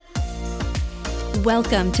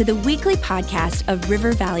Welcome to the weekly podcast of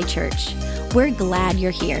River Valley Church. We're glad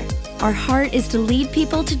you're here. Our heart is to lead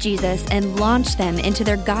people to Jesus and launch them into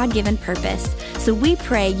their God-given purpose. So we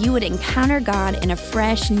pray you would encounter God in a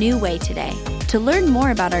fresh, new way today. To learn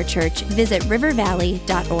more about our church, visit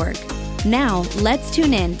rivervalley.org. Now, let's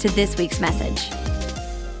tune in to this week's message.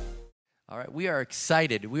 All right, we are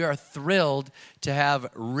excited. We are thrilled to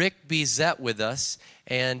have Rick Bezet with us.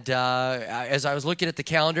 And as I was looking at the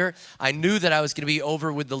calendar, I knew that I was going to be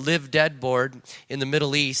over with the Live Dead board in the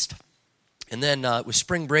Middle East. And then it was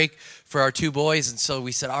spring break for our two boys, and so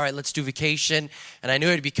we said, all right, let's do vacation. And I knew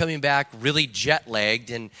I'd be coming back really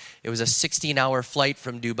jet-lagged, and it was a 16-hour flight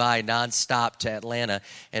from Dubai nonstop to Atlanta.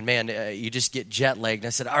 And, man, you just get jet-lagged. And I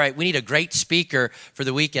said, all right, we need a great speaker for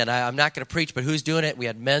the weekend. I'm not going to preach, but who's doing it? We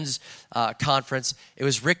had men's conference. It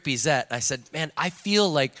was Rick Bezet. I said, man, I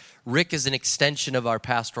feel like Rick is an extension of our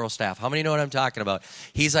pastoral staff. How many know what I'm talking about?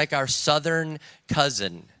 He's like our southern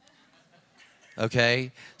cousin.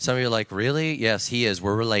 Okay, some of you are like, really? Yes, he is.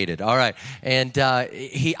 We're related. All right, and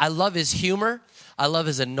I love his humor. I love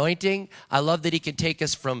his anointing. I love that he can take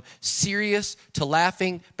us from serious to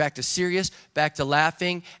laughing, back to serious, back to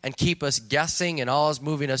laughing, and keep us guessing and always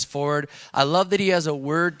moving us forward. I love that he has a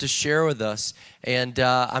word to share with us, and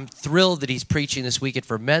I'm thrilled that he's preaching this weekend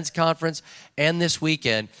for men's conference and this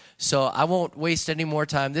weekend. So I won't waste any more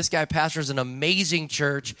time. This guy pastors an amazing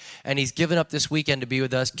church, and he's given up this weekend to be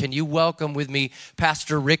with us. Can you welcome with me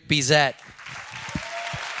Pastor Rick Bezet?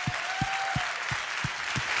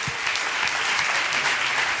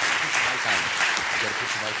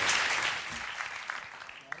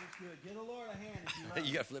 Give the Lord a hand if you love.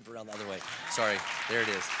 You got to flip around the other way. Sorry. There it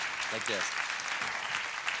is. Like this.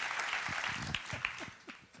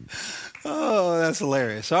 Oh, that's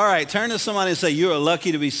hilarious. All right, turn to somebody and say, you are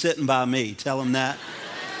lucky to be sitting by me. Tell them that.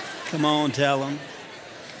 Come on, tell them.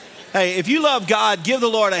 Hey, if you love God, give the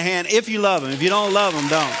Lord a hand if you love him. If you don't love him,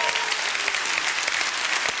 don't.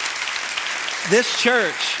 This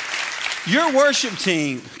church, your worship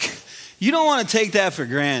team, you don't want to take that for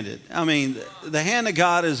granted. I mean, the hand of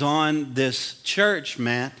God is on this church,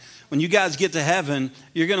 man. When you guys get to heaven,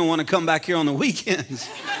 you're going to want to come back here on the weekends.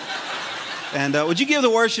 And would you give the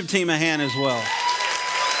worship team a hand as well?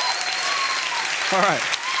 All right.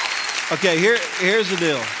 Okay, here's the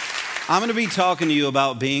deal. I'm going to be talking to you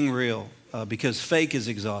about being real because fake is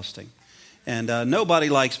exhausting. And nobody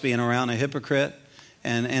likes being around a hypocrite.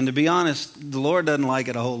 And to be honest, the Lord doesn't like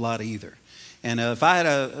it a whole lot either. And if I had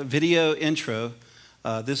a video intro,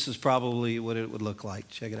 this is probably what it would look like.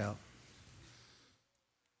 Check it out.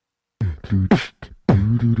 Hey,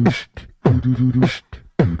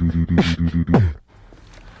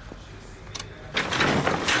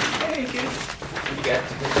 kid. What you got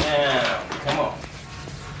to go down? Come on.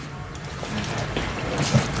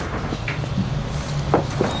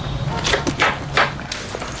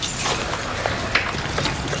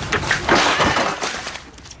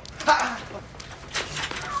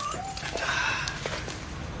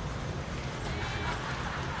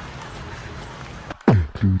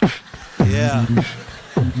 Yeah.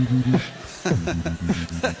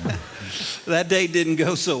 That date didn't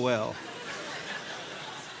go so well.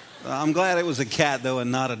 I'm glad it was a cat, though,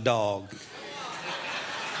 and not a dog.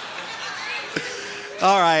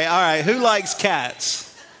 All right. Who likes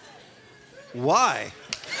cats? Why?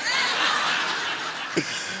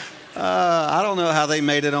 I don't know how they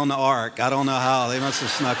made it on the ark. I don't know how. They must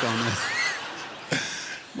have snuck on it.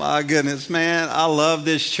 My goodness, man. I love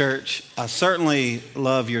this church. I certainly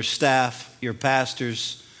love your staff, your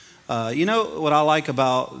pastors. You know what I like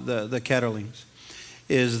about the Ketterlings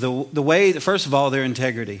is the way, first of all, their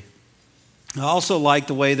integrity. I also like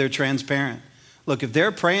the way they're transparent. Look, if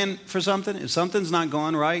they're praying for something, if something's not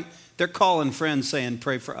going right, they're calling friends saying,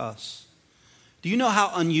 pray for us. Do you know how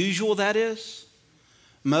unusual that is?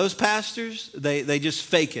 Most pastors, they just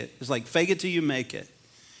fake it. It's like fake it till you make it.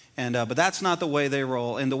 And but that's not the way they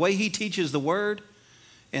roll. And the way he teaches the word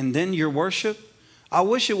and then your worship, I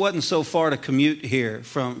wish it wasn't so far to commute here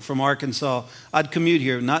from Arkansas. I'd commute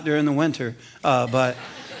here, not during the winter, but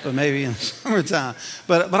maybe in the summertime.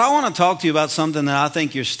 But I want to talk to you about something that I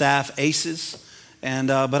think your staff aces. And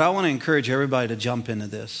but I want to encourage everybody to jump into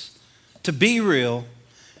this. To be real,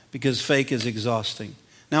 because fake is exhausting.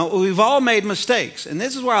 Now, we've all made mistakes, and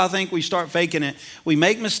this is where I think we start faking it. We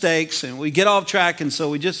make mistakes, and we get off track, and so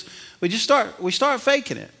we start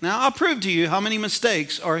faking it. Now, I'll prove to you how many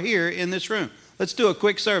mistakes are here in this room. Let's do a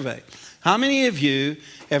quick survey. How many of you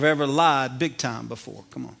have ever lied big time before?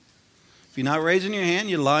 Come on. If you're not raising your hand,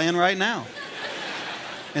 you're lying right now.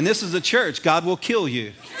 And this is a church. God will kill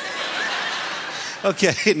you.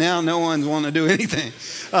 Okay, now no one's wanting to do anything.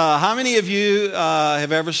 How many of you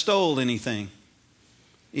have ever stole anything?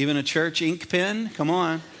 Even a church ink pen? Come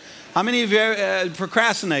on. How many of you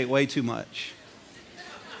procrastinate way too much?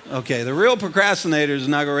 Okay, the real procrastinators are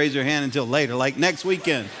not going to raise their hand until later, like next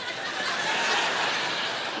weekend.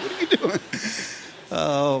 What are you doing?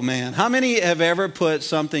 Oh, man. How many have ever put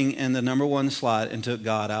something in the number one slot and took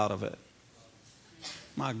God out of it?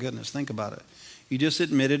 My goodness, think about it. You just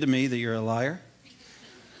admitted to me that you're a liar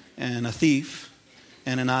and a thief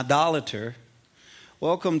and an idolater.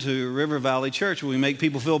 Welcome to River Valley Church, where we make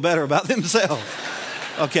people feel better about themselves.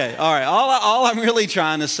 Okay, all right. All I'm really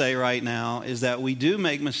trying to say right now is that we do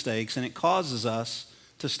make mistakes, and it causes us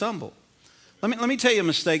to stumble. Let me tell you a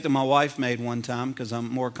mistake that my wife made one time, because I'm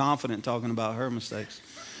more confident talking about her mistakes.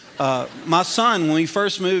 My son, when we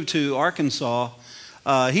first moved to Arkansas,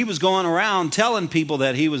 he was going around telling people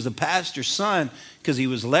that he was the pastor's son because he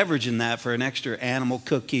was leveraging that for an extra animal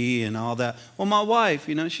cookie and all that. Well, my wife,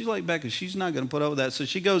 she's like Becca. She's not going to put up with that. So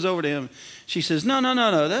she goes over to him. She says, no.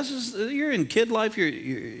 You're in kid life.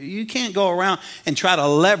 You can't go around and try to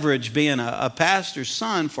leverage being a pastor's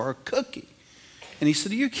son for a cookie. And he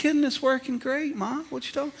said, are you kidding? It's working great, Mom. What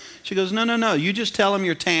you told? She goes, no. You just tell him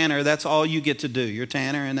you're Tanner. That's all you get to do. You're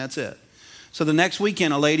Tanner, and that's it. So the next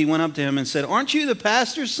weekend, a lady went up to him and said, aren't you the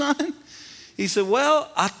pastor's son? He said,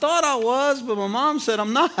 well, I thought I was, but my mom said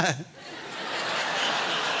I'm not.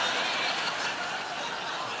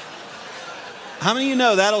 How many of you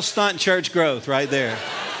know that'll stunt church growth right there?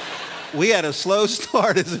 We had a slow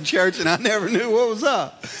start as a church, and I never knew what was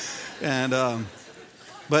up. And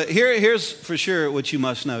but here's for sure what you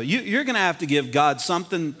must know. You're going to have to give God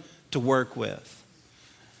something to work with.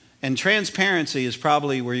 And transparency is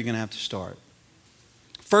probably where you're going to have to start.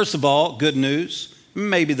 First of all, good news,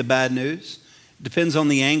 maybe the bad news. Depends on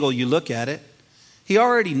the angle you look at it. He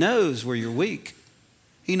already knows where you're weak.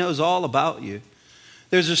 He knows all about you.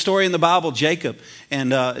 There's a story in the Bible, Jacob.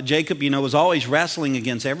 And Jacob, was always wrestling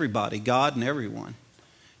against everybody, God and everyone.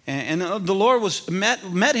 And the Lord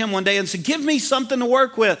met him one day and said, give me something to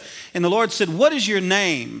work with. And the Lord said, what is your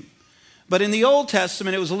name? But in the Old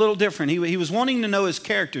Testament, it was a little different. He was wanting to know his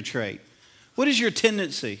character trait. What is your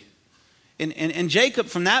tendency? And Jacob,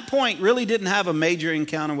 from that point, really didn't have a major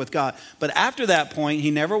encounter with God. But after that point, he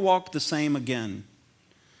never walked the same again.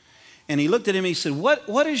 And he looked at him, he said,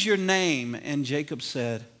 what is your name? And Jacob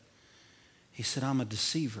said, I'm a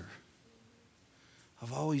deceiver.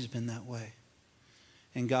 I've always been that way.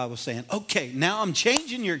 And God was saying, okay, now I'm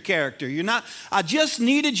changing your character. I just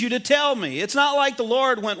needed you to tell me. It's not like the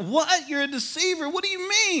Lord went, what? You're a deceiver? What do you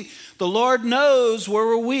mean? The Lord knows where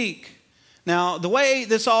we're weak. Now, the way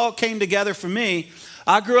this all came together for me,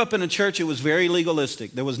 I grew up in a church that was very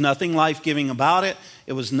legalistic. There was nothing life-giving about it.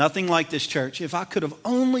 It was nothing like this church. If I could have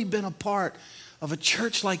only been a part of a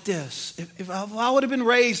church like this, if I would have been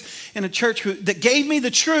raised in a church that gave me the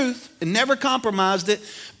truth and never compromised it,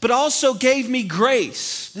 but also gave me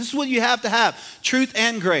grace. This is what you have to have, truth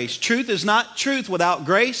and grace. Truth is not truth without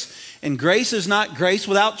grace, and grace is not grace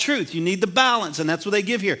without truth. You need the balance, and that's what they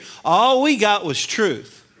give here. All we got was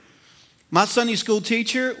truth. My Sunday school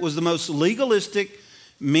teacher was the most legalistic,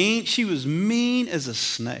 mean. She was mean as a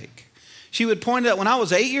snake. She would point at, when I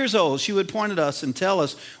was 8 years old, she would point at us and tell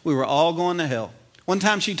us we were all going to hell. One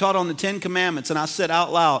time she taught on the 10 Commandments, and I said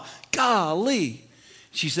out loud, golly.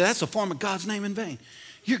 She said, that's a form of God's name in vain.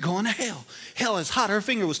 You're going to hell. Hell is hot. Her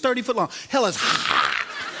finger was 30 foot long. Hell is hot.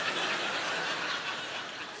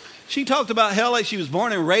 She talked about hell like she was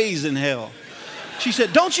born and raised in hell. She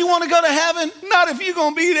said, don't you want to go to heaven? Not if you're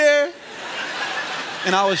going to be there.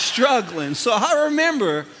 And I was struggling. So I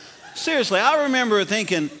remember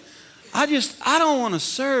thinking, I don't want to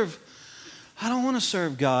serve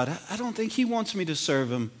God. I don't think he wants me to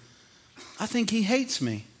serve him. I think he hates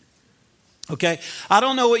me. Okay? I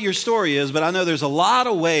don't know what your story is, but I know there's a lot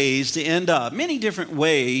of ways to end up, many different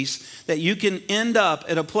ways that you can end up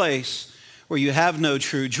at a place where you have no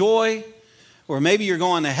true joy, or maybe you're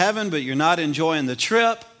going to heaven, but you're not enjoying the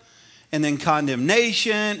trip. And then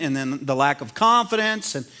condemnation, and then the lack of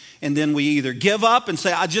confidence, and then we either give up and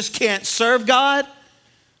say, I just can't serve God.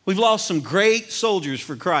 We've lost some great soldiers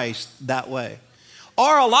for Christ that way.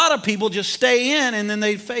 Or a lot of people just stay in and then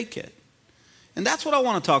they fake it. And that's what I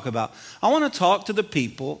want to talk about. I want to talk to the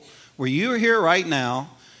people where you're here right now,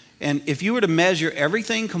 and if you were to measure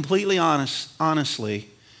everything completely honestly,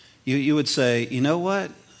 you would say, you know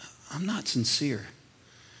what? I'm not sincere.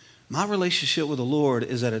 My relationship with the Lord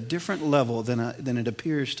is at a different level than it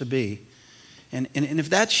appears to be. And if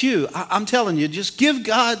that's you, I'm telling you, just give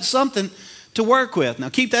God something to work with. Now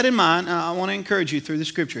keep that in mind. I want to encourage you through the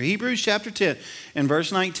scripture. Hebrews chapter 10 and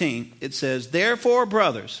verse 19, it says, therefore,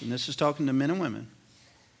 brothers, and this is talking to men and women,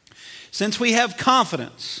 since we have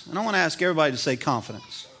confidence, and I want to ask everybody to say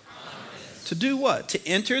confidence. To do what? To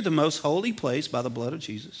enter the most holy place by the blood of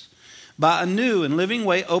Jesus, by a new and living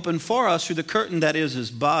way opened for us through the curtain that is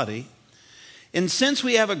his body. And since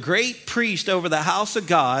we have a great priest over the house of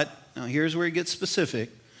God, now here's where it gets specific,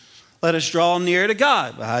 let us draw near to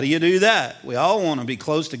God. But how do you do that? We all want to be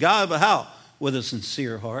close to God, but how? With a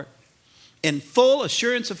sincere heart, in full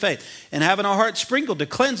assurance of faith, and having our hearts sprinkled to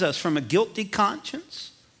cleanse us from a guilty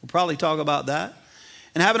conscience. We'll probably talk about that.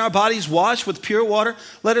 And having our bodies washed with pure water,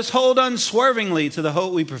 let us hold unswervingly to the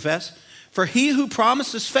hope we profess. For he who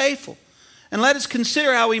promised is faithful. And let us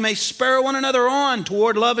consider how we may spur one another on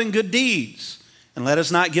toward love and good deeds. And let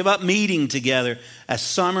us not give up meeting together, as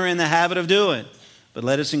some are in the habit of doing, but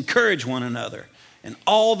let us encourage one another, and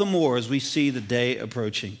all the more as we see the day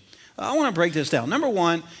approaching. I want to break this down. Number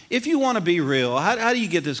one, if you want to be real, how do you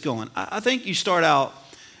get this going? I think you start out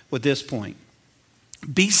with this point.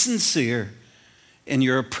 Be sincere in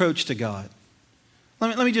your approach to God.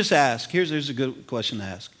 Let me just ask. Here's a good question to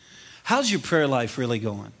ask. How's your prayer life really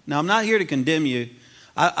going? Now, I'm not here to condemn you.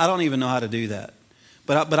 I don't even know how to do that.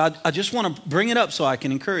 But I just want to bring it up so I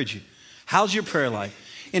can encourage you. How's your prayer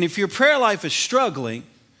life? And if your prayer life is struggling,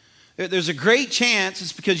 there's a great chance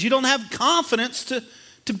it's because you don't have confidence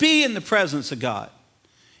to be in the presence of God.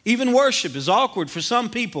 Even worship is awkward for some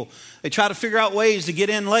people. They try to figure out ways to get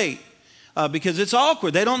in late because it's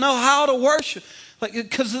awkward. They don't know how to worship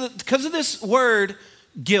because of this word,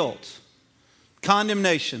 guilt,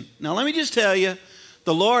 condemnation. Now, let me just tell you,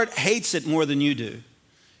 the Lord hates it more than you do.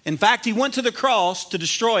 In fact, he went to the cross to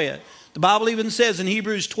destroy it. The Bible even says in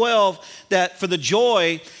Hebrews 12 that for the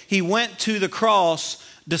joy, he went to the cross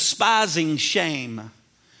despising shame.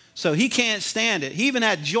 So he can't stand it. He even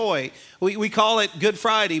had joy. We call it Good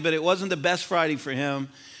Friday, but it wasn't the best Friday for him.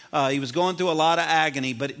 He was going through a lot of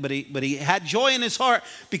agony, but he had joy in his heart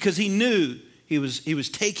because he knew he was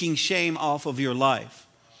taking shame off of your life.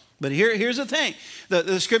 But here's the thing.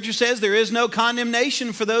 The scripture says there is no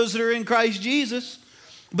condemnation for those that are in Christ Jesus.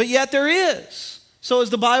 But yet there is. So is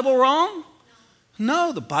the Bible wrong?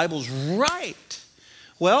 No, the Bible's right.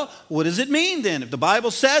 Well, what does it mean then? If the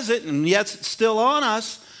Bible says it and yet it's still on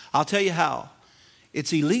us, I'll tell you how.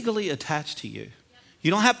 It's illegally attached to you. You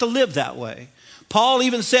don't have to live that way. Paul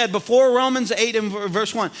even said before Romans 8 and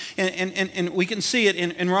verse 1, and we can see it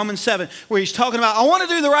in Romans 7, where he's talking about, I want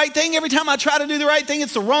to do the right thing. Every time I try to do the right thing,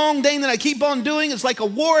 it's the wrong thing that I keep on doing. It's like a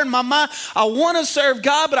war in my mind. I want to serve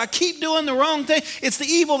God, but I keep doing the wrong thing. It's the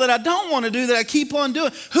evil that I don't want to do that I keep on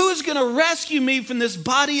doing. Who is going to rescue me from this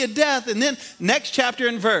body of death? And then next chapter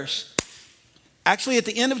and verse. Actually, at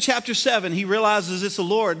the end of chapter 7, he realizes it's the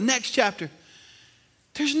Lord. Next chapter.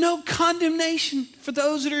 There's no condemnation for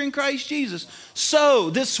those that are in Christ Jesus. So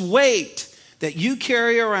this weight that you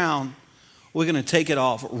carry around, we're going to take it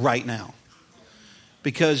off right now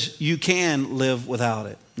because you can live without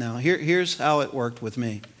it. Now, here's how it worked with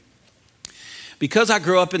me. Because I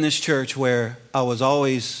grew up in this church where I was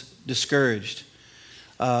always discouraged,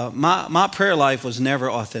 my prayer life was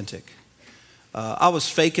never authentic. I was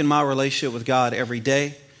faking my relationship with God every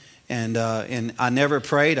day. And I never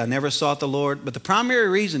prayed. I never sought the Lord. But the primary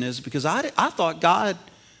reason is because I thought God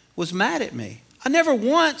was mad at me. I never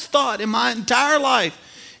once thought in my entire life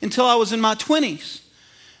until I was in my 20s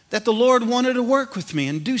that the Lord wanted to work with me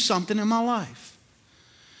and do something in my life.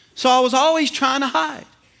 So I was always trying to hide.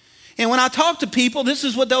 And when I talk to people, this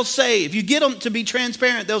is what they'll say. If you get them to be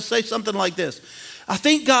transparent, they'll say something like this. I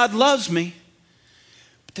think God loves me.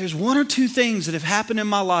 There's one or two things that have happened in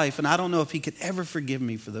my life, and I don't know if he could ever forgive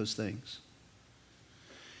me for those things.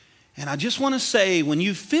 And I just want to say, when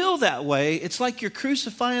you feel that way, it's like you're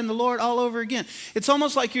crucifying the Lord all over again. It's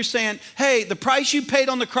almost like you're saying, hey, the price you paid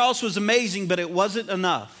on the cross was amazing, but it wasn't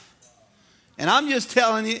enough. And I'm just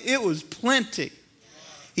telling you, it was plenty.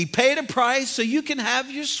 He paid a price so you can have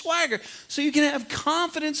your swagger, so you can have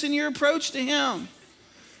confidence in your approach to him.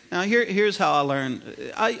 Now, here's how I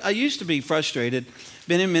learned. I used to be frustrated.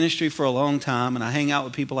 Been in ministry for a long time, and I hang out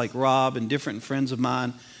with people like Rob and different friends of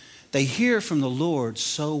mine. They hear from the Lord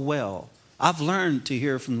so well. I've learned to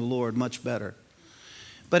hear from the Lord much better.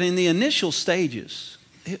 But in the initial stages,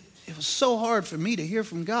 it was so hard for me to hear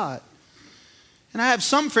from God. And I have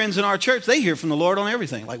some friends in our church, they hear from the Lord on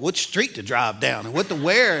everything, like what street to drive down and what to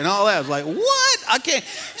wear and all that. I was like, what? I can't.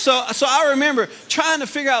 So I remember trying to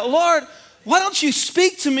figure out, Lord, why don't you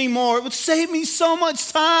speak to me more? It would save me so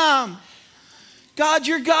much time. God,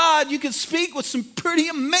 you're God. You can speak with some pretty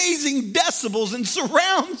amazing decibels and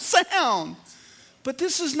surround sound. But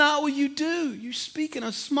this is not what you do. You speak in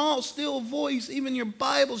a small, still voice. Even your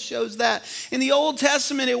Bible shows that. In the Old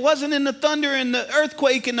Testament, it wasn't in the thunder and the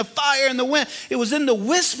earthquake and the fire and the wind. It was in the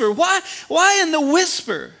whisper. Why in the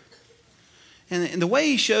whisper? And the way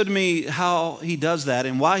he showed me how he does that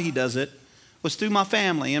and why he does it was through my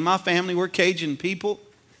family. In my family, we're Cajun people.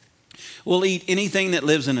 We'll eat anything that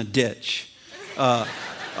lives in a ditch. A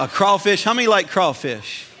crawfish. How many like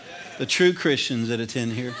crawfish? The true Christians that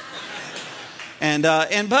attend here.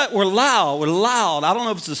 But we're loud. We're loud. I don't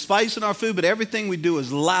know if it's the spice in our food, but everything we do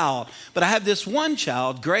is loud. But I have this one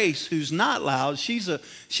child, Grace, who's not loud. She's a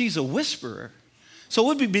whisperer. So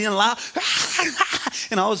we'd be being loud,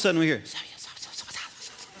 and all of a sudden we hear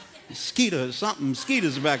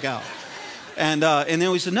mosquitoes are back out. And then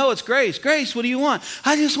we said, no, it's Grace. Grace, what do you want?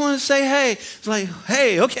 I just want to say hey. It's like,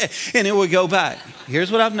 hey, okay. And then we go back.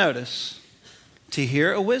 Here's what I've noticed. To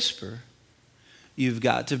hear a whisper, you've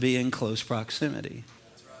got to be in close proximity.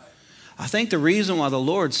 I think the reason why the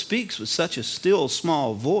Lord speaks with such a still,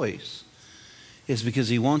 small voice is because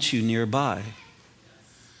he wants you nearby.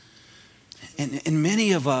 And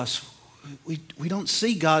many of us, we don't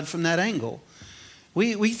see God from that angle.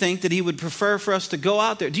 We think that he would prefer for us to go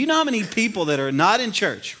out there. Do you know how many people that are not in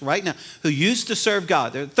church right now who used to serve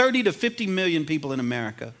God? There are 30 to 50 million people in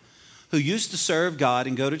America who used to serve God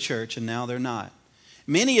and go to church, and now they're not.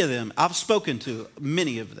 Many of them, I've spoken to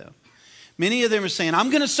many of them. Many of them are saying, I'm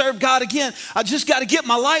going to serve God again. I just got to get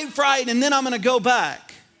my life right, and then I'm going to go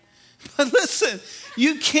back. But listen,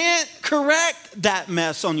 you can't correct that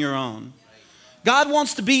mess on your own. God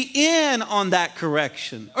wants to be in on that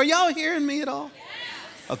correction. Are y'all hearing me at all?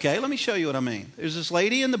 Okay, let me show you what I mean. There's this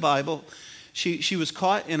lady in the Bible. She was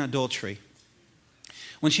caught in adultery.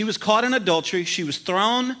 When she was caught in adultery, she was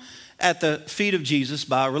thrown at the feet of Jesus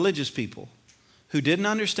by religious people who didn't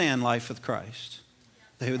understand life with Christ.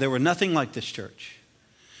 They were nothing like this church.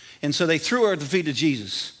 And so they threw her at the feet of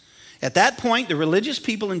Jesus. At that point, the religious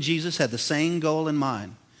people and Jesus had the same goal in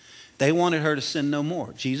mind. They wanted her to sin no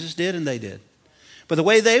more. Jesus did, and they did. But the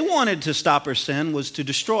way they wanted to stop her sin was to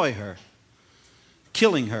destroy her,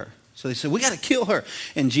 killing her. So they said, we got to kill her.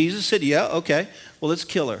 And Jesus said, yeah, okay, well, let's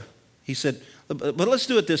kill her. He said, but let's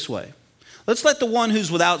do it this way. Let's let the one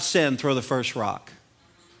who's without sin throw the first rock.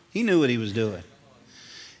 He knew what he was doing.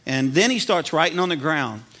 And then he starts writing on the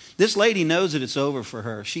ground. This lady knows that it's over for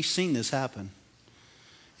her. She's seen this happen.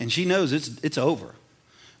 And she knows it's over.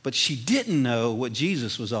 But she didn't know what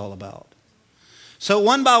Jesus was all about. So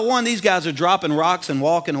one by one, these guys are dropping rocks and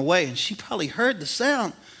walking away. And she probably heard the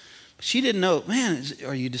sound. But she didn't know, man,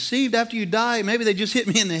 are you deceived after you die? Maybe they just hit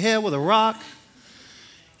me in the head with a rock.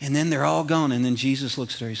 And then they're all gone. And then Jesus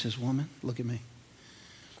looks at her. He says, woman, look at me.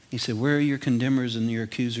 He said, where are your condemners and your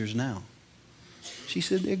accusers now? She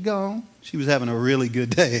said, they're gone. She was having a really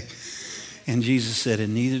good day. And Jesus said,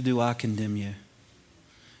 and neither do I condemn you.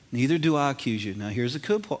 Neither do I accuse you. Now here's the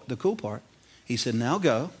cool part. He said, now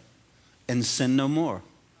go and sin no more.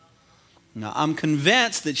 Now I'm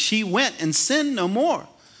convinced that she went and sinned no more.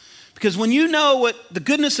 Because when you know what the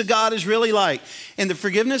goodness of God is really like and the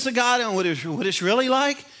forgiveness of God and what it's really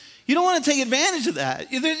like, you don't want to take advantage of that.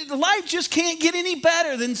 Life just can't get any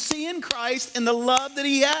better than seeing Christ and the love that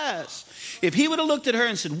he has. If he would have looked at her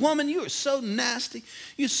and said, woman, you are so nasty.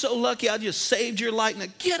 You're so lucky I just saved your life. Now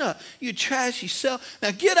get up, you trashy self. Now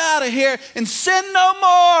get out of here and sin no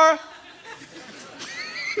more.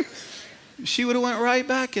 She would have went right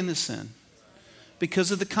back into sin because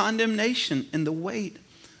of the condemnation and the weight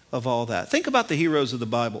of all that. Think about the heroes of the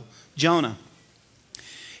Bible. Jonah.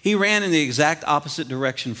 He ran in the exact opposite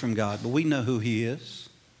direction from God, but we know who he is.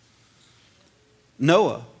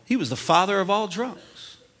 Noah. He was the father of all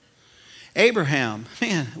drunks. Abraham,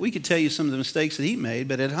 man, we could tell you some of the mistakes that he made,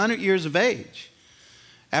 but at 100 years of age,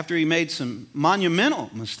 after he made some monumental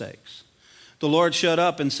mistakes, the Lord showed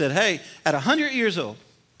up and said, hey, at 100 years old,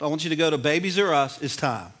 I want you to go to Babies R Us. It's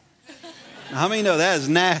time. Now, how many know that is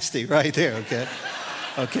nasty right there, okay?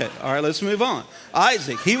 Okay, all right, let's move on.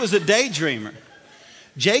 Isaac, he was a daydreamer.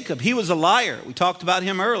 Jacob, he was a liar. We talked about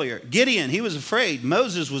him earlier. Gideon, he was afraid.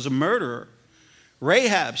 Moses was a murderer.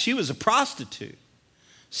 Rahab, she was a prostitute.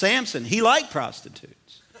 Samson, he liked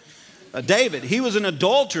prostitutes. David, he was an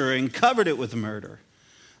adulterer and covered it with murder.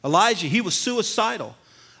 Elijah, he was suicidal.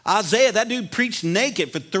 Isaiah, that dude preached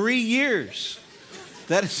naked for 3 years.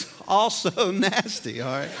 That is also nasty,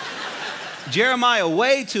 all right? Jeremiah,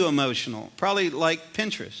 way too emotional, probably like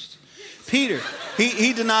Pinterest. Peter,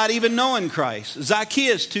 he denied even knowing Christ.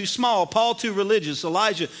 Zacchaeus, too small. Paul, too religious.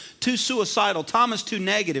 Elijah, too suicidal. Thomas, too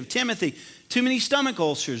negative. Timothy, too many stomach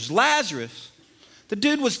ulcers. Lazarus, the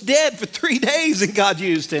dude was dead for 3 days and God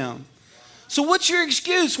used him. So what's your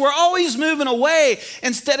excuse? We're always moving away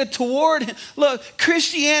instead of toward him. Look,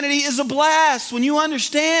 Christianity is a blast when you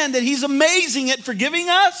understand that he's amazing at forgiving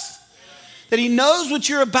us, that he knows what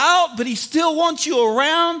you're about, but he still wants you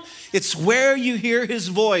around. It's where you hear his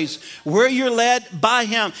voice, where you're led by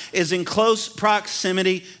him is in close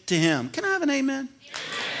proximity to him. Can I have an amen?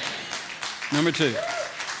 Number two.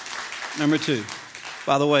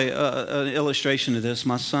 By the way, an illustration of this,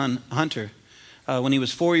 my son Hunter, when he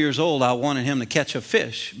was 4 years old, I wanted him to catch a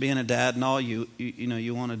fish. Being a dad and all, you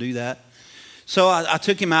want to do that. So I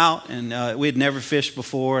took him out, and we had never fished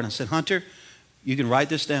before. And I said, Hunter, you can write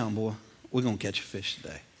this down, boy. We're going to catch a fish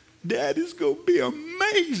today. Dad, it's going to be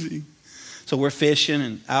amazing. So we're fishing,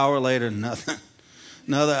 and an hour later, nothing.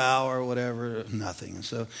 Another hour, whatever, nothing. And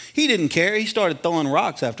so he didn't care. He started throwing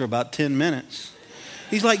rocks after about 10 minutes.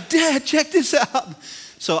 He's like, Dad, check this out.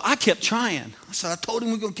 So I kept trying. So I told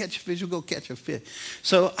him we're going to catch a fish. We're going to catch a fish.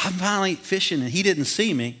 So I'm finally fishing, and he didn't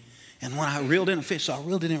see me. And when I reeled in a fish, so I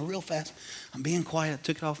reeled it in real fast. I'm being quiet. I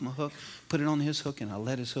took it off my hook, put it on his hook, and I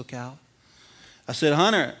let his hook out. I said,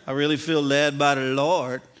 Hunter, I really feel led by the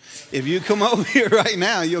Lord. If you come over here right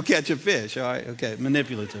now, you'll catch a fish. All right, okay,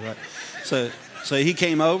 manipulative, right? So he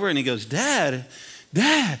came over, and he goes, Dad,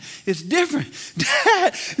 it's different.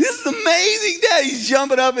 Dad, this is amazing. Dad, he's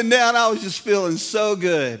jumping up and down. I was just feeling so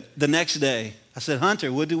good. The next day, I said,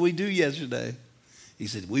 Hunter, what did we do yesterday? He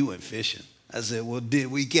said, we went fishing. I said, well, did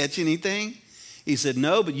we catch anything? He said,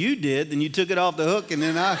 no, but you did. Then you took it off the hook, and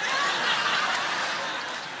then I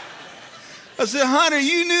said, Hunter,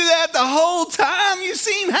 you knew that the whole time? You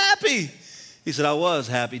seem happy. He said, I was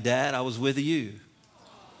happy, Dad. I was with you.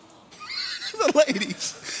 The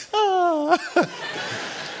ladies. Oh.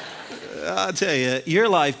 I'll tell you, your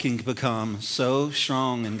life can become so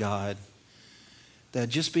strong in God that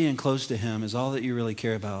just being close to him is all that you really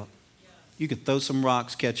care about. You could throw some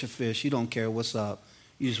rocks, catch a fish. You don't care what's up.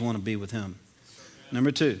 You just want to be with him.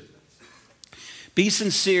 Number two, be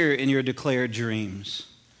sincere in your declared dreams.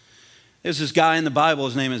 There's this guy in the Bible.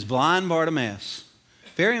 His name is blind Bartimaeus.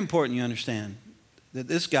 Very important you understand that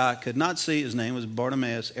this guy could not see. His name was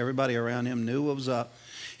Bartimaeus. Everybody around him knew what was up.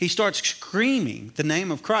 He starts screaming the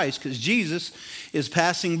name of Christ because Jesus is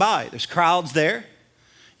passing by. There's crowds there.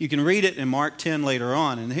 You can read it in Mark 10 later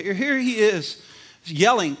on. And here he is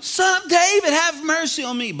yelling, Son of David, have mercy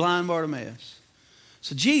on me, blind Bartimaeus.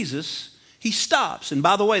 So Jesus, he stops. And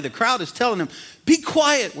by the way, the crowd is telling him, be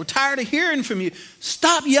quiet. We're tired of hearing from you.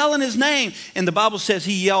 Stop yelling his name. And the Bible says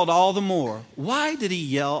he yelled all the more. Why did he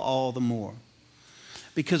yell all the more?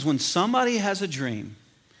 Because when somebody has a dream,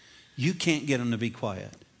 you can't get them to be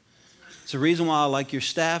quiet. It's the reason why I like your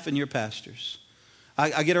staff and your pastors.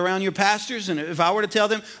 I get around your pastors, and if I were to tell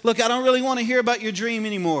them, look, I don't really want to hear about your dream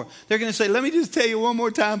anymore, they're going to say, let me just tell you one more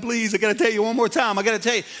time, please. I got to tell you one more time. I got to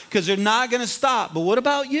tell you, because they're not going to stop. But what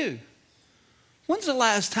about you? When's the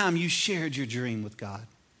last time you shared your dream with God?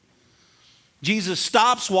 Jesus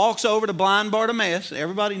stops, walks over to blind Bartimaeus.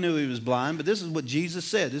 Everybody knew he was blind, but this is what Jesus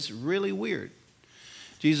said. This is really weird.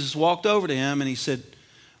 Jesus walked over to him and he said,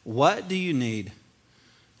 what do you need?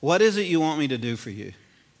 What is it you want me to do for you?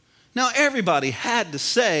 Now, everybody had to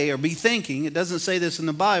say or be thinking, it doesn't say this in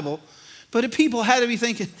the Bible, but if people had to be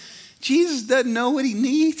thinking, Jesus doesn't know what he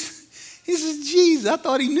needs. He says, Jesus, I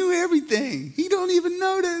thought he knew everything. He don't even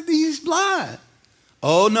know that he's blind.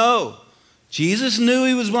 Oh, no. Jesus knew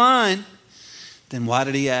he was blind. Then why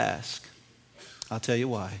did he ask? I'll tell you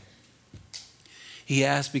why. He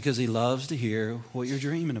asked because he loves to hear what you're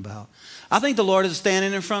dreaming about. I think the Lord is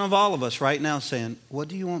standing in front of all of us right now saying, what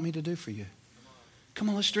do you want me to do for you? Come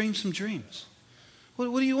on, let's dream some dreams. What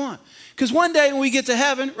do you want? Because one day when we get to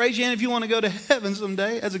heaven, raise your hand if you want to go to heaven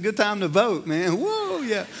someday. That's a good time to vote, man. Whoa,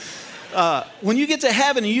 yeah. When you get to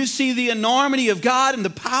heaven and you see the enormity of God and the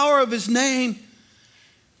power of his name,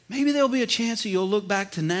 maybe there'll be a chance that you'll look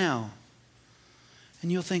back to now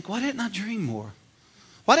and you'll think, why didn't I dream more?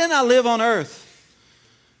 Why didn't I live on earth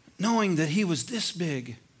knowing that he was this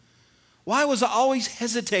big? Why was I always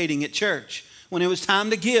hesitating at church? When it was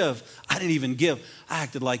time to give, I didn't even give. I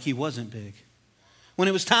acted like he wasn't big. When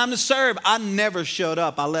it was time to serve, I never showed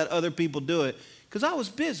up. I let other people do it because I was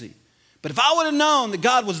busy. But if I would have known that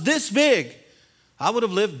God was this big, I would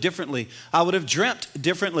have lived differently. I would have dreamt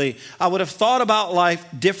differently. I would have thought about life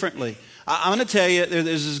differently. I'm going to tell you,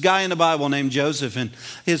 there's this guy in the Bible named Joseph, and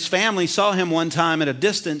his family saw him one time at a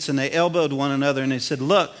distance, and they elbowed one another, and they said,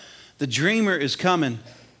 look, the dreamer is coming.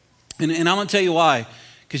 And I'm going to tell you why.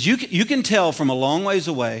 Because you can tell from a long ways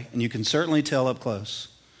away, and you can certainly tell up close,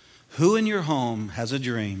 who in your home has a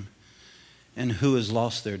dream and who has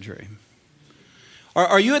lost their dream.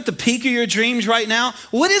 Are you at the peak of your dreams right now?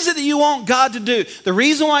 What is it that you want God to do? The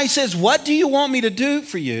reason why he says, what do you want me to do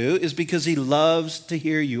for you, is because he loves to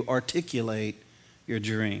hear you articulate your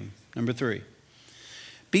dream. Number 3,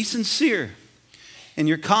 be sincere in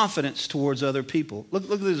your confidence towards other people. Look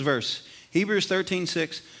at this verse, Hebrews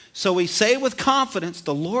 13:6. So we say with confidence,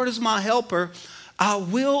 the Lord is my helper. I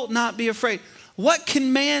will not be afraid. What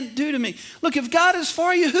can man do to me? Look, if God is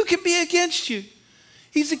for you, who can be against you?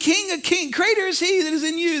 He's the King of kings. Greater is he that is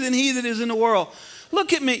in you than he that is in the world.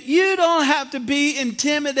 Look at me. You don't have to be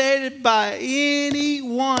intimidated by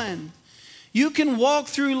anyone. You can walk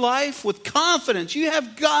through life with confidence. You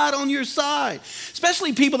have God on your side,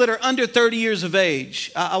 especially people that are under 30 years of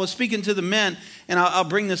age. I was speaking to the men, and I'll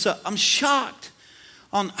bring this up. I'm shocked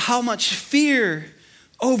on how much fear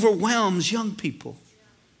overwhelms young people.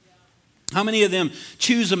 How many of them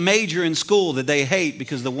choose a major in school that they hate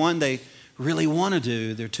because the one they really want to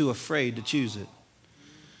do, they're too afraid to choose it?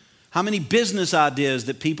 How many business ideas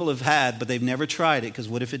that people have had, but they've never tried it because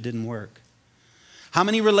what if it didn't work? How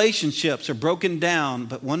many relationships are broken down,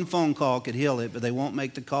 but one phone call could heal it, but they won't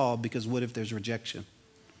make the call because what if there's rejection?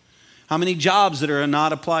 How many jobs that are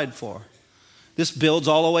not applied for? This builds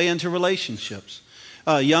all the way into relationships.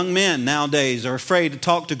 Young men nowadays are afraid to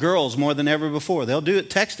talk to girls more than ever before. They'll do it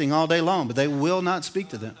texting all day long, but they will not speak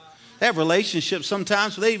to them. They have relationships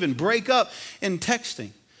sometimes where they even break up in texting.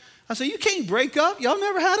 I say, you can't break up. Y'all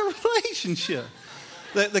never had a relationship.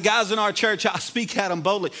 The guys in our church, I speak at them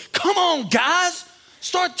boldly. Come on, guys.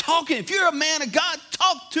 Start talking. If you're a man of God,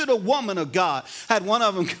 talk to the woman of God. I had one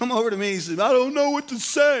of them come over to me. He said, I don't know what to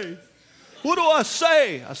say. What do I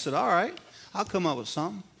say? I said, all right, I'll come up with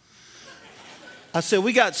something. I said,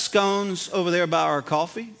 we got scones over there by our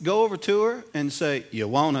coffee. Go over to her and say, you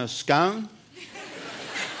want a scone?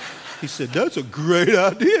 He said, that's a great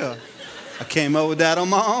idea. I came up with that on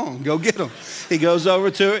my own. Go get them. He goes over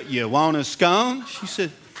to her. You want a scone? She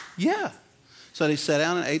said, yeah. So they sat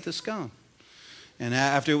down and ate the scone. And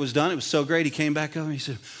after it was done, it was so great. He came back over and he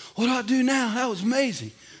said, what do I do now? That was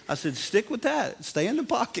amazing. I said, stick with that. Stay in the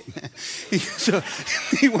pocket, man. So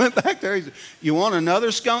he went back there. He said, you want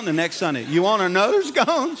another scone? The next Sunday, you want another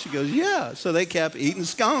scone? She goes, yeah. So they kept eating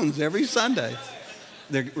scones every Sunday.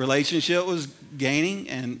 Their relationship was gaining,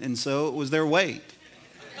 and so it was their weight.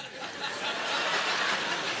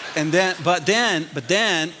 But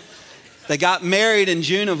then they got married in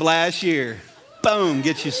June of last year. Boom,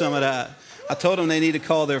 get you some of that. I told them they need to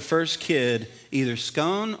call their first kid either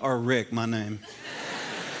Scone or Rick, my name.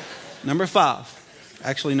 Number 4.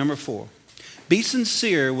 Be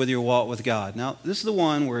sincere with your walk with God. Now, this is the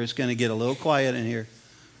one where it's going to get a little quiet in here.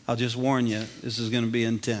 I'll just warn you, this is going to be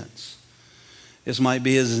intense. This might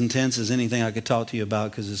be as intense as anything I could talk to you about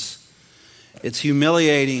because it's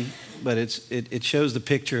humiliating, but it shows the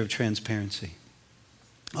picture of transparency.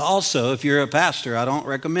 Also, if you're a pastor, I don't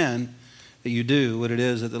recommend that you do what it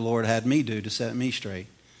is that the Lord had me do to set me straight.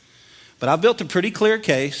 But I've built a pretty clear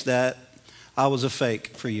case that I was a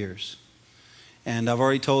fake for years. And I've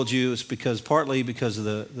already told you it's partly because of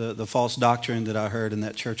the false doctrine that I heard in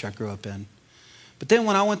that church I grew up in. But then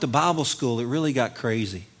when I went to Bible school, it really got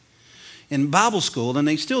crazy. In Bible school, and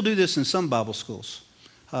they still do this in some Bible schools,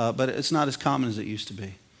 but it's not as common as it used to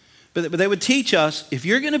be. But they would teach us, if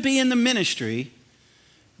you're going to be in the ministry,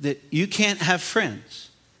 that you can't have friends,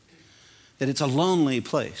 that it's a lonely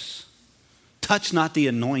place. Touch not the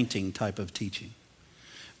anointing type of teaching.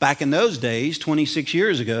 Back in those days, 26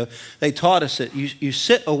 years ago, they taught us that you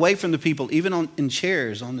sit away from the people, even in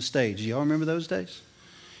chairs on the stage. Do y'all remember those days?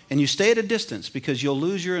 And you stay at a distance because you'll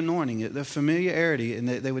lose your anointing, the familiarity, and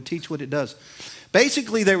they would teach what it does.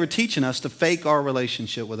 Basically, they were teaching us to fake our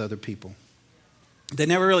relationship with other people. They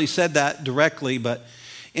never really said that directly, but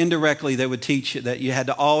indirectly, they would teach that you had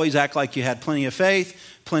to always act like you had plenty of faith,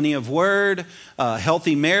 plenty of word,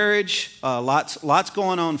 healthy marriage, lots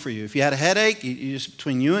going on for you. If you had a headache, you just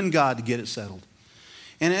between you and God to get it settled.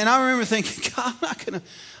 And I remember thinking, God, I'm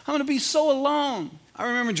gonna be so alone. I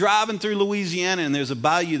remember driving through Louisiana, and there's a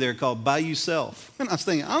bayou there called Bayou Self. And I was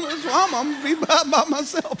thinking, I'm gonna be by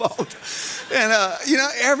myself all the time. And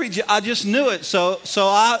I just knew it. So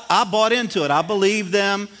I bought into it. I believed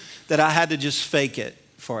them that I had to just fake it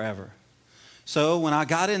forever. So when I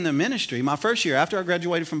got in the ministry, my first year, after I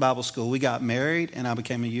graduated from Bible school, we got married, and I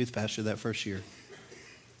became a youth pastor that first year.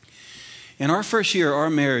 In our first year, our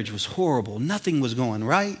marriage was horrible. Nothing was going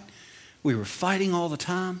right. We were fighting all the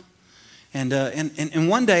time. And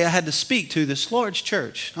one day I had to speak to this large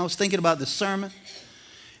church. I was thinking about this sermon.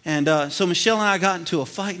 And so Michelle and I got into a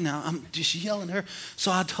fight. Now I'm just yelling at her. So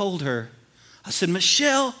I told her, I said,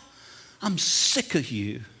 Michelle, I'm sick of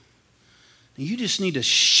you. You just need to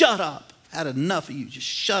shut up. had enough of you. Just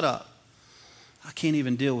shut up. I can't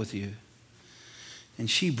even deal with you. And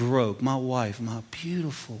she broke, my wife, my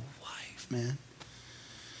beautiful wife, man.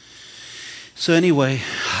 So anyway,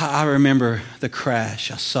 I remember the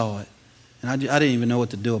crash. I saw it. And I didn't even know what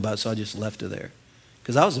to do about it, so I just left her there.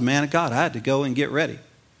 Because I was a man of God. I had to go and get ready.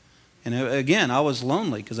 And again, I was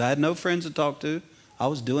lonely because I had no friends to talk to. I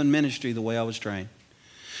was doing ministry the way I was trained.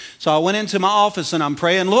 So I went into my office and I'm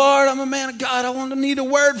praying, Lord, I'm a man of God. I need a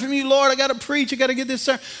word from you, Lord. I got to preach. I got to get this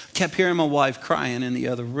sermon. I kept hearing my wife crying in the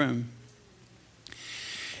other room.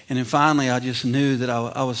 And then finally, I just knew that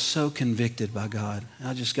I was so convicted by God.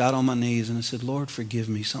 I just got on my knees and I said, Lord, forgive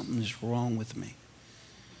me. Something is wrong with me.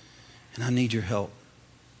 And I need your help.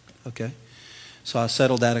 Okay? So I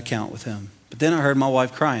settled that account with him. But then I heard my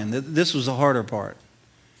wife crying. This was the harder part.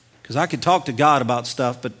 Because I could talk to God about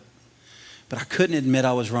stuff, but I couldn't admit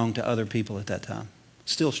I was wrong to other people at that time.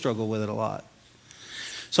 Still struggle with it a lot.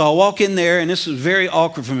 So I walk in there, and this was very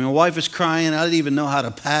awkward for me. My wife is crying. I didn't even know how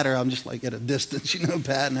to pat her. I'm just like at a distance,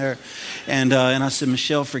 patting her. And I said,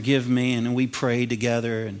 Michelle, forgive me. And we prayed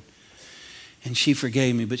together, and she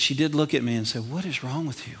forgave me. But she did look at me and say, what is wrong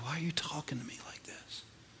with you? Why are you talking to me like this?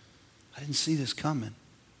 I didn't see this coming.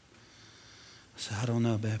 I said, I don't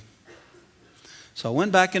know, babe. So I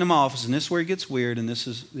went back into my office, and this is where it gets weird, and this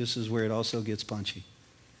is where it also gets punchy.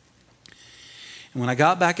 And when I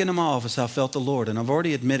got back into my office, I felt the Lord, and I've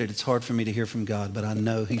already admitted it's hard for me to hear from God, but I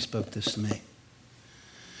know he spoke this to me.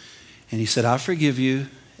 And he said, I forgive you,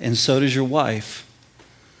 and so does your wife.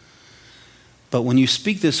 But when you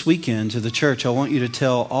speak this weekend to the church, I want you to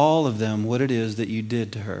tell all of them what it is that you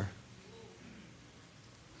did to her.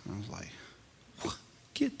 I was like, what?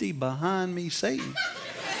 Get thee behind me, Satan.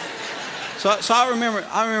 So I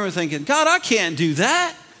remember thinking, God, I can't do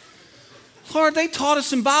that. Lord, they taught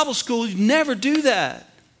us in Bible school, you never do that.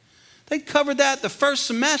 They covered that the first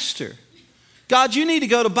semester. God, you need to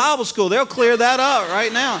go to Bible school. They'll clear that up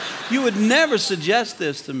right now. You would never suggest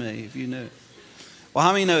this to me if you knew. Well,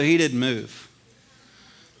 how many know he didn't move?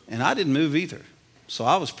 And I didn't move either. So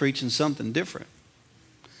I was preaching something different.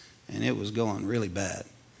 And it was going really bad.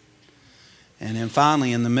 And then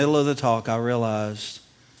finally, in the middle of the talk, I realized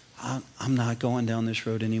I'm not going down this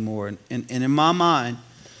road anymore. And in my mind,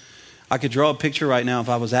 I could draw a picture right now. If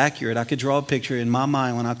I was accurate, I could draw a picture in my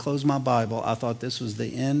mind. When I closed my Bible, I thought this was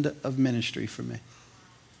the end of ministry for me.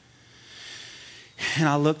 And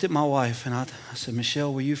I looked at my wife and I said,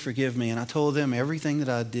 Michelle, will you forgive me? And I told them everything that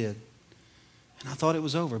I did. And I thought it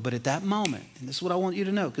was over. But at that moment, and this is what I want you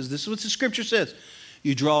to know, because this is what the scripture says,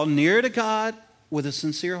 you draw near to God with a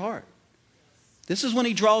sincere heart. This is when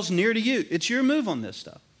he draws near to you. It's your move on this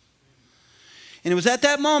stuff. And it was at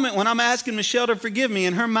that moment when I'm asking Michelle to forgive me,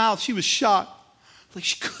 in her mouth, she was shocked. Like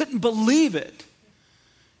she couldn't believe it.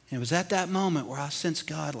 And it was at that moment where I sensed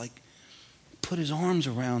God like put his arms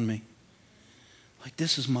around me. Like,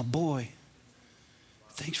 this is my boy.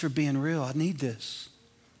 Thanks for being real. I need this.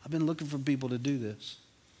 I've been looking for people to do this.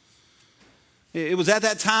 It was at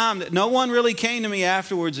that time that no one really came to me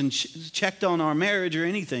afterwards and checked on our marriage or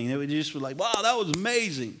anything. They just were like, wow, that was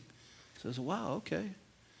amazing. So I said, wow, okay.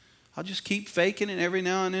 I'll just keep faking it every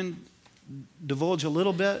now and then, divulge a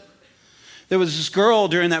little bit. There was this girl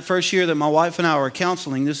during that first year that my wife and I were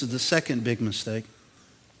counseling. This is the second big mistake.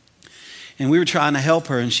 And we were trying to help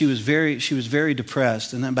her, and she was very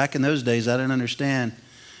depressed. And then back in those days, I didn't understand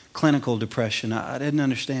clinical depression. I didn't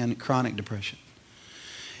understand chronic depression.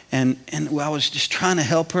 And I was just trying to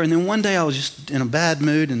help her. And then one day I was just in a bad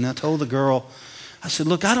mood, and I told the girl, I said,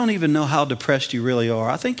 look, I don't even know how depressed you really are.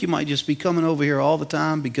 I think you might just be coming over here all the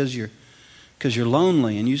time because you're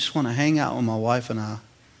lonely and you just want to hang out with my wife and I.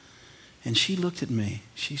 And she looked at me.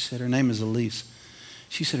 She said, her name is Elise.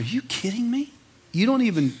 She said, are you kidding me? You don't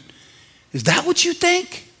even, is that what you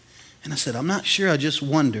think? And I said, I'm not sure. I just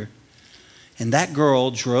wonder. And that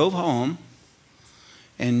girl drove home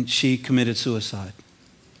and she committed suicide.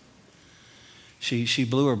 She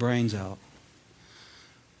blew her brains out.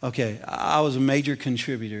 Okay, I was a major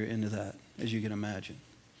contributor into that, as you can imagine.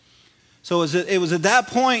 So it was at that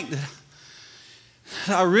point that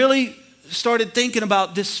I really started thinking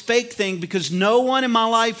about this fake thing, because no one in my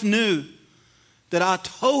life knew that I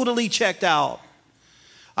totally checked out.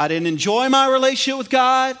 I didn't enjoy my relationship with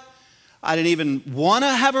God. I didn't even want to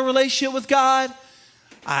have a relationship with God.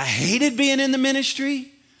 I hated being in the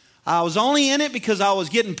ministry. I was only in it because I was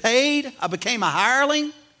getting paid. I became a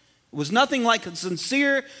hireling. It was nothing like a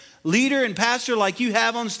sincere leader and pastor like you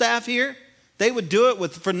have on staff here. They would do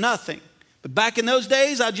it for nothing. But back in those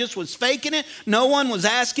days, I just was faking it. No one was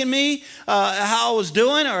asking me how I was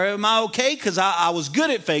doing or am I okay, because I was good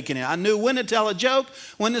at faking it. I knew when to tell a joke,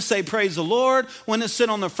 when to say praise the Lord, when to sit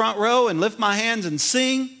on the front row and lift my hands and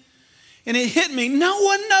sing. And it hit me, no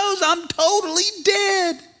one knows I'm totally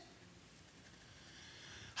dead.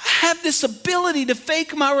 I have this ability to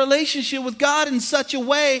fake my relationship with God in such a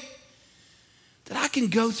way that I can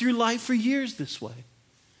go through life for years this way.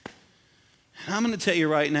 And I'm going to tell you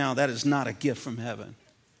right now, that is not a gift from heaven.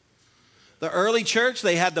 The early church,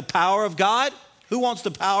 they had the power of God. Who wants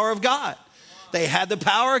the power of God? They had the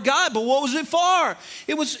power of God, but what was it for?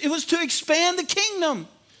 It was to expand the kingdom.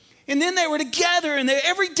 And then they were together, and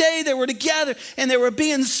every day they were together, and they were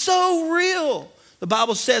being so real. The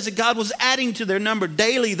Bible says that God was adding to their number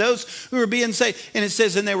daily those who were being saved. And it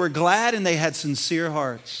says, and they were glad and they had sincere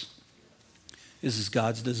hearts. This is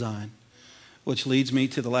God's design, which leads me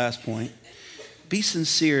to the last point. Be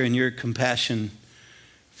sincere in your compassion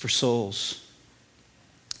for souls.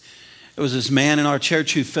 There was this man in our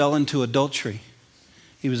church who fell into adultery.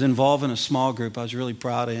 He was involved in a small group. I was really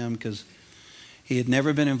proud of him because he had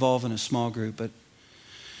never been involved in a small group. But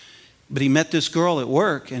he met this girl at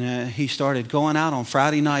work, and he started going out on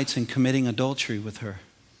Friday nights and committing adultery with her.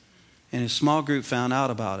 And his small group found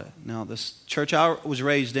out about it. Now, this church I was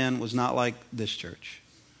raised in was not like this church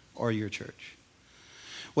or your church.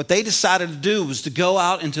 What they decided to do was to go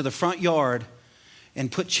out into the front yard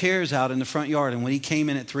and put chairs out in the front yard. And when he came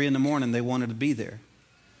in at 3 a.m, they wanted to be there,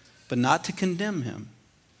 but not to condemn him.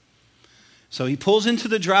 So he pulls into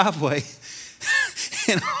the driveway,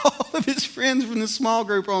 and all of his friends from the small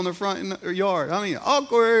group are on the front yard. I mean,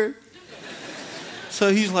 awkward.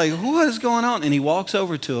 So he's like, what is going on? And he walks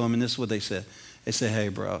over to him, and this is what they said. They said, hey,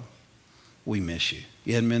 bro, we miss you.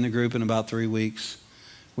 You hadn't been in the group in about 3 weeks.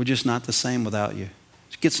 We're just not the same without you.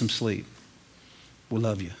 Get some sleep. We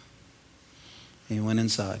love you. And he went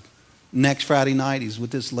inside. Next Friday night, he's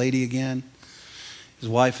with this lady again. His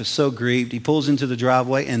wife is so grieved. He pulls into the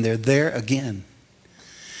driveway, and they're there again.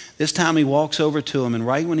 This time he walks over to him, and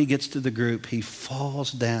right when he gets to the group, he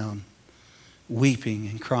falls down, weeping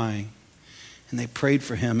and crying. And they prayed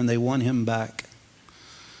for him, and they won him back.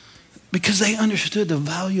 Because they understood the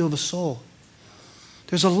value of a soul.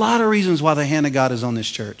 There's a lot of reasons why the hand of God is on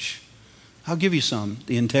this church. I'll give you some.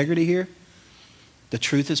 The integrity here, the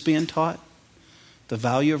truth that's being taught, the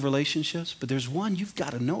value of relationships. But there's one you've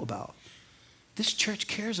got to know about. This church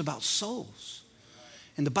cares about souls.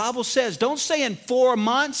 And the Bible says, don't say in 4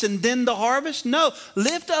 months and then the harvest. No,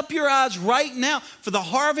 lift up your eyes right now, for the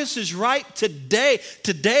harvest is right today.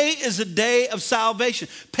 Today is a day of salvation.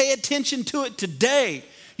 Pay attention to it today.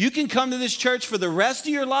 You can come to this church for the rest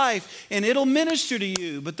of your life and it'll minister to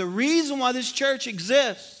you. But the reason why this church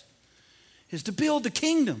exists is to build the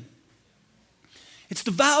kingdom. It's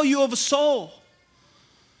the value of a soul.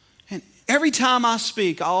 And every time I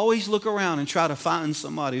speak, I always look around and try to find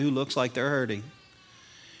somebody who looks like they're hurting.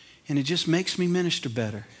 And it just makes me minister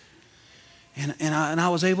better. And I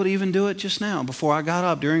was able to even do it just now before I got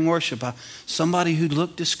up during worship. Somebody who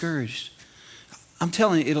looked discouraged. I'm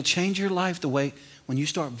telling you, it'll change your life the way when you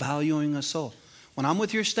start valuing a soul. When I'm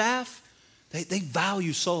with your staff, they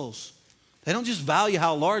value souls. They don't just value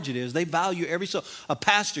how large it is. They value every soul. A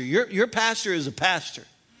pastor, your pastor is a pastor.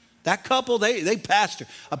 That couple, they pastor.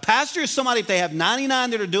 A pastor is somebody, if they have 99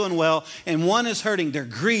 that are doing well and one is hurting, they're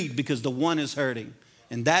grieved because the one is hurting.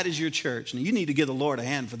 And that is your church. And you need to give the Lord a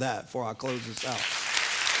hand for that before I close this out.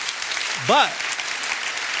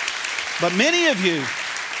 But many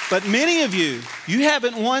of you, you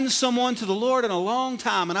haven't won someone to the Lord in a long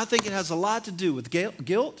time. And I think it has a lot to do with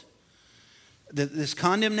guilt, this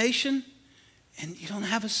condemnation, and you don't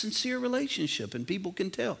have a sincere relationship, and people can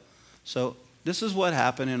tell. So this is what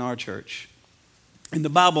happened in our church. In the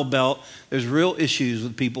Bible Belt, there's real issues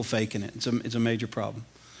with people faking it. It's a major problem.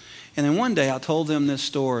 And then one day I told them this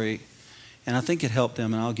story, and I think it helped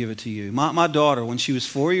them, and I'll give it to you. My daughter, when she was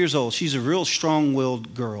 4 years old, she's a real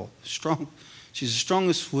strong-willed girl. She's the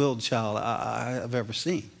strongest-willed child I've ever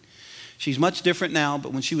seen. She's much different now,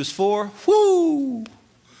 but when she was 4, whoo!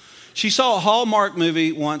 She saw a Hallmark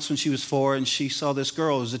movie once when she was 4, and she saw this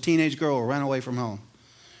girl, it was a teenage girl who ran away from home.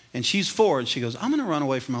 And she's 4, and she goes, I'm going to run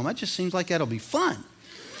away from home. That just seems like that'll be fun.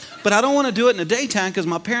 But I don't want to do it in the daytime because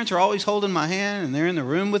my parents are always holding my hand, and they're in the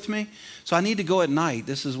room with me. So I need to go at night.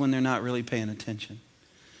 This is when they're not really paying attention.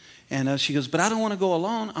 And she goes, but I don't want to go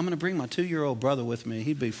alone. I'm going to bring my 2-year-old brother with me.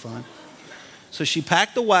 He'd be fun. So she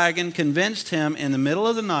packed the wagon, convinced him. In the middle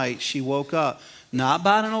of the night, she woke up, not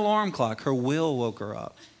by an alarm clock. Her will woke her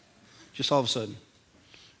up. Just all of a sudden,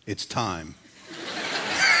 it's time.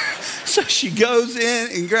 So she goes in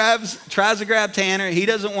and tries to grab Tanner. He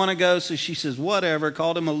doesn't want to go, so she says, whatever,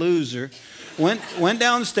 called him a loser. Went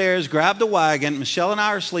downstairs, grabbed the wagon. Michelle and I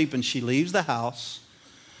are sleeping. She leaves the house.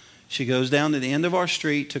 She goes down to the end of our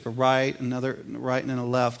street, took a right, another right, and then a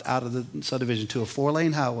left out of the subdivision to a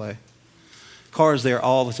 4-lane highway. Cars there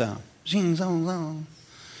all the time. Zing, zong, zong.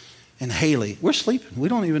 And Haley, we're sleeping. We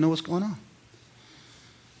don't even know what's going on.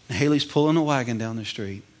 And Haley's pulling a wagon down the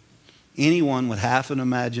street. Anyone with half an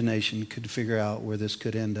imagination could figure out where this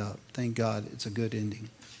could end up. Thank God it's a good ending.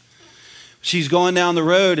 She's going down the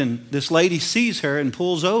road, and this lady sees her and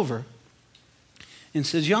pulls over and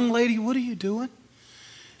says, young lady, what are you doing?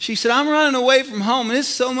 She said, I'm running away from home, and it's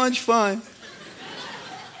so much fun.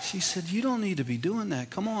 She said, you don't need to be doing that.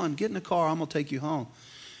 Come on, get in the car. I'm going to take you home.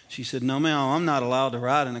 She said, no, ma'am, I'm not allowed to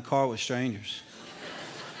ride in a car with strangers.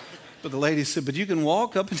 But the lady said, but you can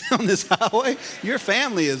walk up and down this highway? Your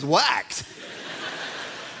family is whacked.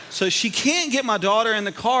 So she can't get my daughter in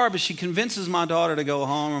the car, but she convinces my daughter to go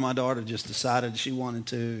home, or my daughter just decided she wanted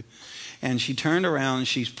to. And she turned around, and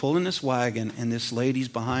she's pulling this wagon, and this lady's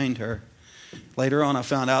behind her. Later on, I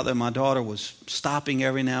found out that my daughter was stopping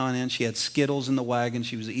every now and then. She had Skittles in the wagon.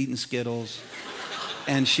 She was eating Skittles.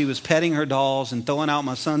 And she was petting her dolls and throwing out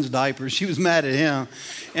my son's diapers. She was mad at him.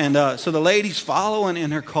 And so the lady's following in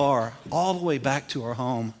her car all the way back to her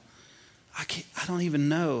home. I don't even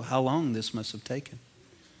know how long this must have taken.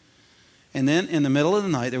 And then in the middle of the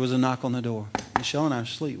night, there was a knock on the door. Michelle and I are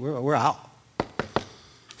asleep. We're out. I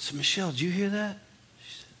said, Michelle, did you hear that?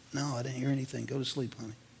 She said, no, I didn't hear anything. Go to sleep,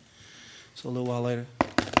 honey. So a little while later,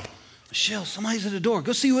 Michelle, somebody's at the door.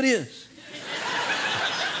 Go see what it is.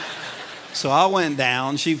 So I went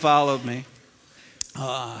down. She followed me.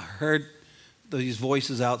 I heard these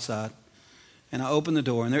voices outside. And I opened the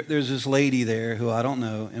door. And there's this lady there who I don't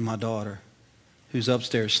know, and my daughter, who's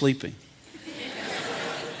upstairs sleeping.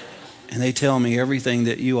 And they tell me everything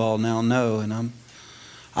that you all now know. And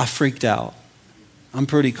I freaked out. I'm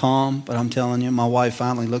pretty calm, but I'm telling you, my wife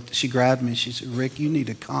finally looked. She grabbed me. She said, Rick, you need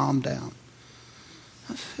to calm down.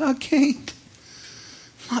 I said, I can't.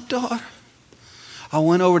 My daughter. I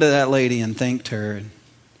went over to that lady and thanked her. And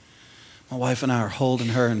my wife and I are holding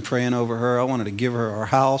her and praying over her. I wanted to give her our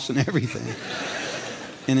house and everything.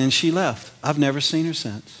 And then she left. I've never seen her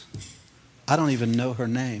since. I don't even know her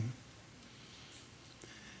name.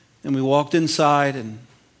 And we walked inside, and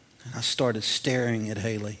I started staring at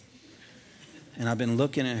Haley. And I've been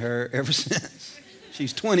looking at her ever since.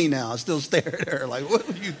 She's 20 now. I still stare at her like, what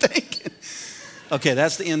were you thinking? Okay,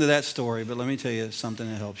 that's the end of that story, but let me tell you something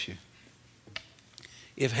that helps you.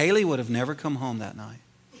 If Haley would have never come home that night,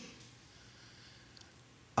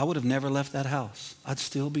 I would have never left that house. I'd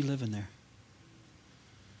still be living there.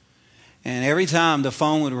 And every time the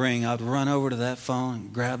phone would ring, I'd run over to that phone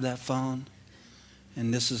and grab that phone.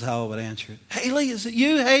 And this is how I would answer it. Haley, is it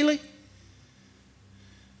you, Haley?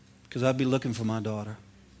 Because I'd be looking for my daughter.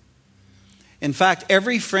 In fact,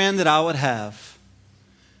 every friend that I would have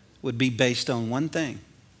would be based on one thing.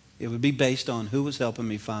 It would be based on who was helping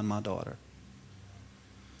me find my daughter.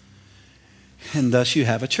 And thus you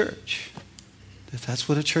have a church. That's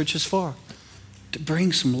what a church is for. To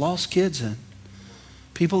bring some lost kids in.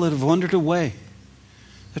 People that have wandered away.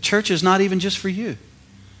 The church is not even just for you.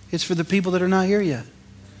 It's for the people that are not here yet.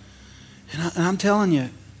 And I'm telling you,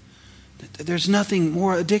 there's nothing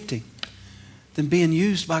more addicting than being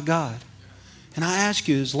used by God. And I ask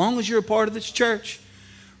you, as long as you're a part of this church,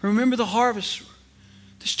 remember the harvest.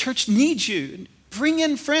 This church needs you. Bring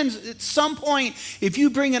in friends. At some point, if you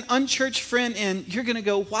bring an unchurched friend in, you're going to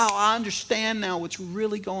go, wow, I understand now what's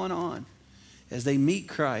really going on as they meet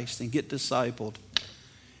Christ and get discipled.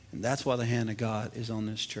 And that's why the hand of God is on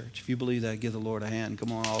this church. If you believe that, give the Lord a hand.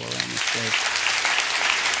 Come on all around this place.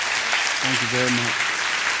 Thank you very much.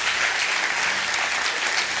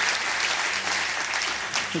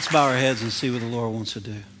 Let's bow our heads and see what the Lord wants to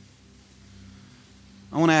do.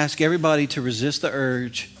 I want to ask everybody to resist the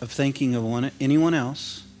urge of thinking of anyone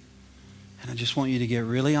else. And I just want you to get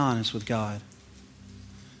really honest with God.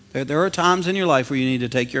 There are times in your life where you need to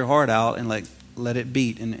take your heart out and let it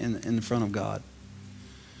beat in front of God.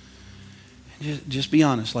 Just be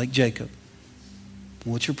honest, like Jacob.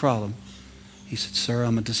 What's your problem? He said, sir,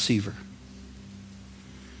 I'm a deceiver.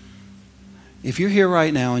 If you're here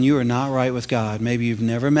right now and you are not right with God, maybe you've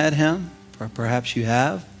never met Him, or perhaps you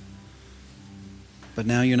have, but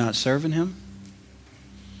now you're not serving Him.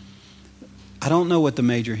 I don't know what the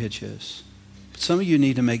major hitch is. But some of you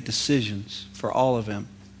need to make decisions for all of Him,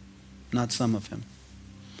 not some of Him.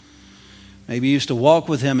 Maybe you used to walk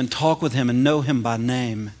with Him and talk with Him and know Him by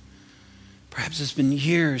name. Perhaps it's been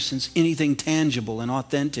years since anything tangible and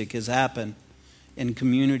authentic has happened in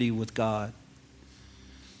community with God.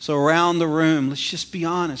 So around the room, let's just be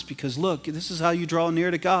honest, because look, this is how you draw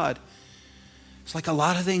near to God. It's like a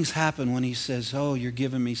lot of things happen when he says, oh, you're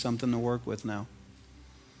giving me something to work with now.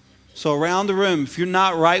 So around the room, if you're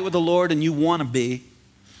not right with the Lord and you want to be,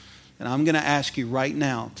 and I'm going to ask you right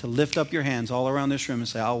now to lift up your hands all around this room and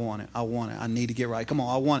say, I want it. I want it. I need to get right. Come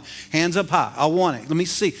on, I want it. Hands up high. I want it. Let me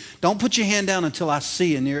see. Don't put your hand down until I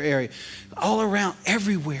see in your area. All around,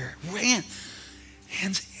 everywhere.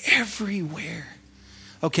 Hands everywhere.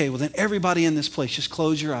 Okay, well then everybody in this place, just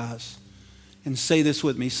close your eyes and say this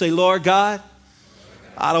with me. Say, Lord God,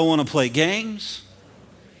 I don't want to play games.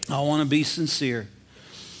 I want to be sincere.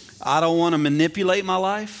 I don't want to manipulate my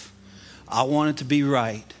life. I want it to be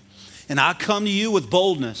right. And I come to you with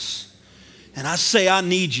boldness. And I say, I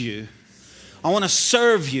need you. I want to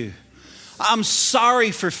serve you. I'm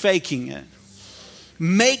sorry for faking it.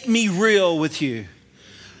 Make me real with you.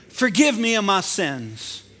 Forgive me of my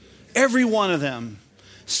sins. Every one of them.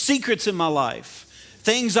 Secrets in my life.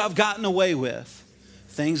 Things I've gotten away with.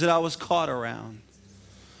 Things that I was caught around.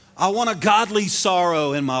 I want a godly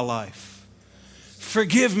sorrow in my life.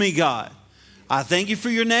 Forgive me, God. I thank you for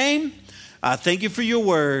your name. I thank you for your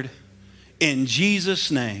word. In Jesus'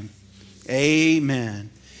 name, amen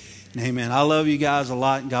and amen. I love you guys a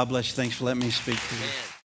lot, and God bless you. Thanks for letting me speak to you.